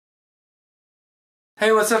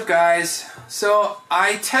Hey, what's up guys? So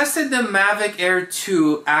I tested the Mavic Air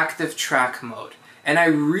 2 active track mode and I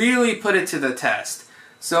really put it to the test.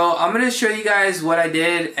 So I'm going to show you guys what I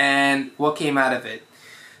did and what came out of it.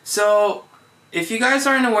 So if you guys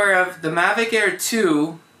aren't aware of, the Mavic Air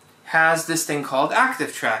 2 has this thing called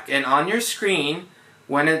active track, and on your screen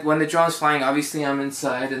when the drone's flying, obviously I'm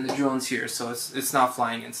inside and the drone's here, so it's not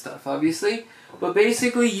flying and stuff obviously, but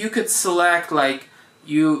basically you could select, like,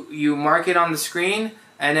 you mark it on the screen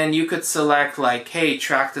and then you could select like, hey,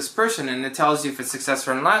 track this person, and it tells you if it's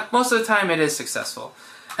successful or not. Most of the time it is successful.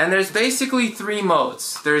 And there's basically three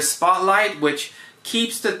modes. There's spotlight, which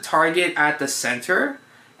keeps the target at the center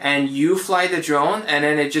and you fly the drone and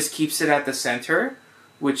then it just keeps it at the center,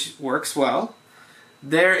 which works well.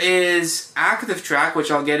 There is active track, which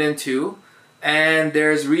I'll get into, and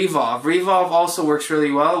there's revolve. Revolve also works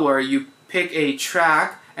really well, where you pick a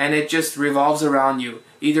track and it just revolves around you,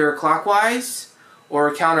 either clockwise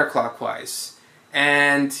or counterclockwise.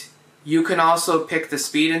 And you can also pick the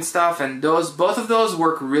speed and stuff, and both of those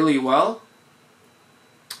work really well.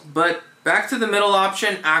 But back to the middle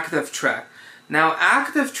option, active track. Now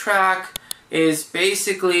active track is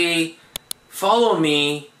basically follow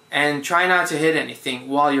me and try not to hit anything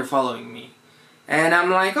while you're following me. And I'm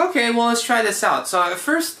like, okay, well, let's try this out. So at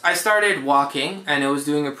first I started walking and it was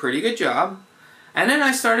doing a pretty good job. And then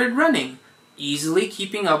I started running, easily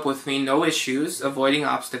keeping up with me, no issues, avoiding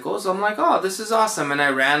obstacles. I'm like, oh, this is awesome. And I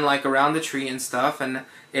ran like around the tree and stuff, and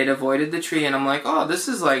it avoided the tree. And I'm like, oh, this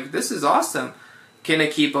is awesome. Can I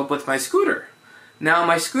keep up with my scooter? Now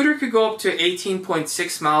my scooter could go up to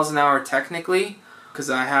 18.6 miles an hour technically, because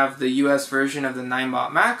I have the US version of the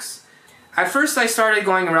Ninebot Max. At first I started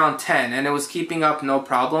going around 10 and it was keeping up no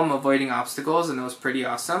problem, avoiding obstacles, and it was pretty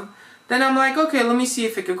awesome. Then I'm like, okay, let me see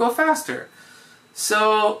if it could go faster.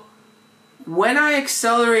 So when I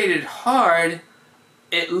accelerated hard,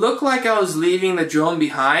 it looked like I was leaving the drone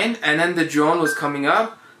behind and then the drone was coming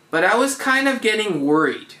up, but I was kind of getting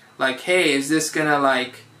worried. Like, hey, is this gonna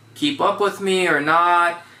like keep up with me or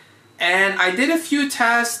not? And I did a few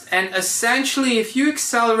tests, and essentially if you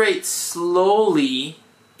accelerate slowly,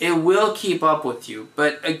 it will keep up with you.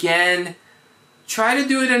 But again, try to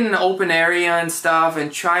do it in an open area and stuff,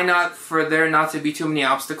 and try not for there not to be too many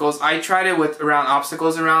obstacles. I tried it with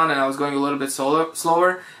obstacles around and I was going a little bit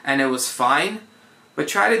slower and it was fine. But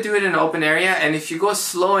try to do it in an open area, and if you go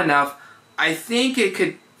slow enough, I think it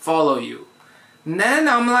could follow you. And then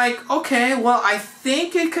I'm like, okay, well, I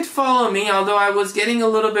think it could follow me, although I was getting a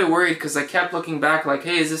little bit worried because I kept looking back like,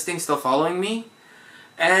 hey, is this thing still following me?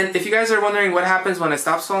 And if you guys are wondering what happens when it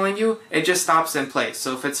stops following you, it just stops in place.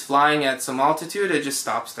 So if it's flying at some altitude, it just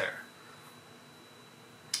stops there.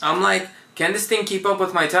 I'm like, can this thing keep up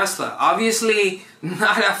with my Tesla? Obviously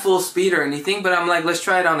not at full speed or anything, but I'm like, let's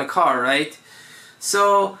try it on a car, right?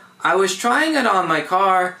 So I was trying it on my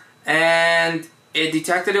car and it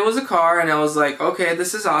detected it was a car, and I was like, okay,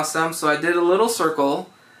 this is awesome. So I did a little circle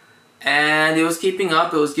and it was keeping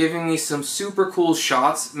up. It was giving me some super cool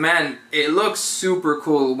shots. Man, it looks super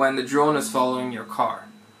cool when the drone is following your car.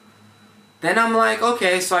 Then I'm like,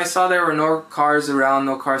 okay, so I saw there were no cars around,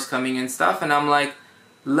 no cars coming and stuff, and I'm like,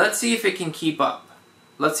 let's see if it can keep up.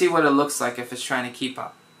 Let's see what it looks like if it's trying to keep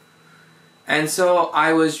up. And so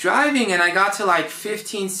I was driving and I got to like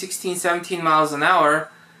 15, 16, 17 miles an hour,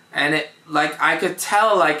 and it, like, I could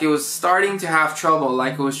tell like it was starting to have trouble,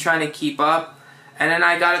 like it was trying to keep up. And then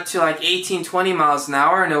I got it to like 18, 20 miles an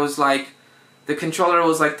hour, and it was like, the controller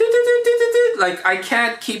was like, like, I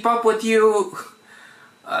can't keep up with you,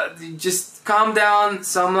 just calm down.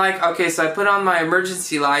 So I'm like, okay, so I put on my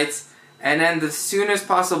emergency lights, and then the soonest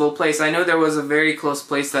possible place, I know there was a very close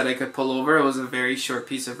place that I could pull over. It was a very short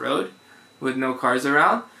piece of road with no cars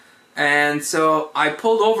around. And so I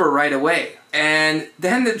pulled over right away. And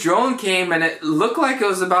then the drone came and it looked like it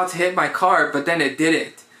was about to hit my car, but then it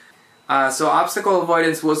didn't. So obstacle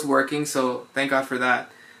avoidance was working, so thank God for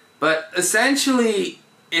that. But essentially,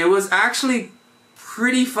 it was actually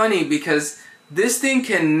pretty funny because this thing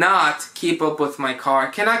cannot keep up with my car,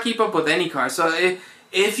 cannot keep up with any car. So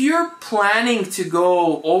if you're planning to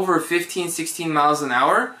go over 15, 16 miles an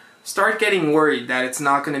hour, start getting worried that it's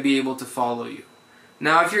not going to be able to follow you.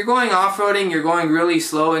 Now, if you're going off-roading, you're going really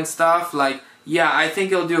slow and stuff, like, yeah, I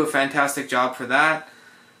think it'll do a fantastic job for that.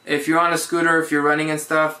 If you're on a scooter, if you're running and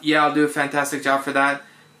stuff, yeah, I'll do a fantastic job for that.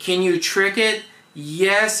 Can you trick it?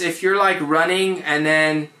 Yes, if you're like running and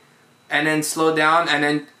then slow down and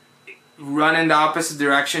then run in the opposite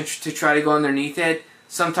direction to try to go underneath it,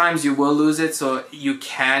 sometimes you will lose it, so you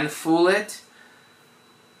can fool it.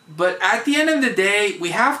 But at the end of the day, we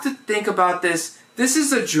have to think about this. This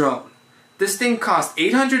is a drone. This thing cost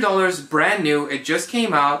 $800 brand new. It just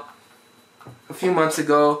came out a few months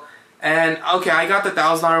ago. And okay, I got the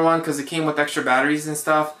 $1,000 one because it came with extra batteries and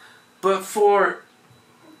stuff. But for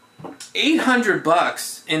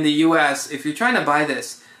 $800 in the US, if you're trying to buy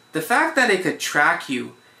this, the fact that it could track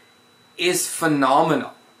you is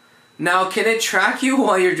phenomenal. Now, can it track you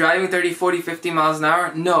while you're driving 30, 40, 50 miles an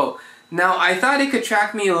hour? No. Now, I thought it could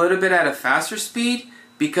track me a little bit at a faster speed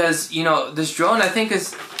because, you know, this drone I think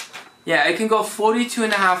is, yeah, it can go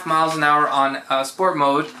 42.5 miles an hour on sport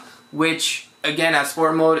mode, which, again, at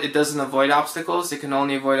sport mode, it doesn't avoid obstacles. It can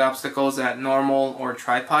only avoid obstacles at normal or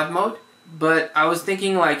tripod mode. But I was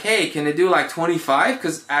thinking like, hey, can it do like 25?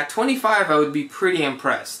 Because at 25, I would be pretty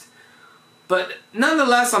impressed. But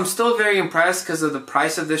nonetheless, I'm still very impressed because of the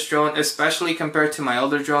price of this drone, especially compared to my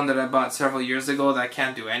older drone that I bought several years ago that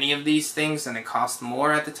can't do any of these things and it cost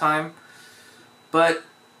more at the time. But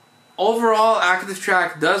overall, Active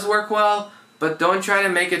Track does work well, but don't try to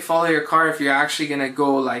make it follow your car if you're actually going to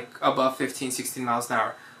go like above 15, 16 miles an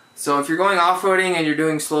hour. So if you're going off-roading and you're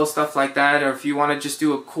doing slow stuff like that, or if you want to just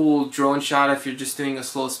do a cool drone shot if you're just doing a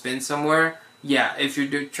slow spin somewhere, yeah. If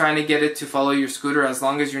you're trying to get it to follow your scooter, as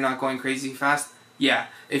long as you're not going crazy fast, yeah.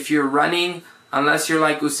 If you're running, unless you're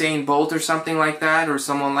like Usain Bolt or something like that, or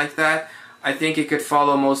someone like that, I think it could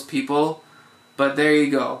follow most people. But there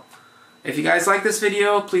you go. If you guys like this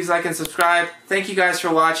video, please like and subscribe. Thank you guys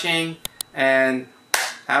for watching, and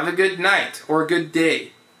have a good night, or a good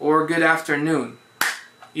day, or a good afternoon.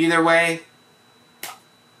 Either way,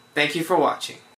 thank you for watching.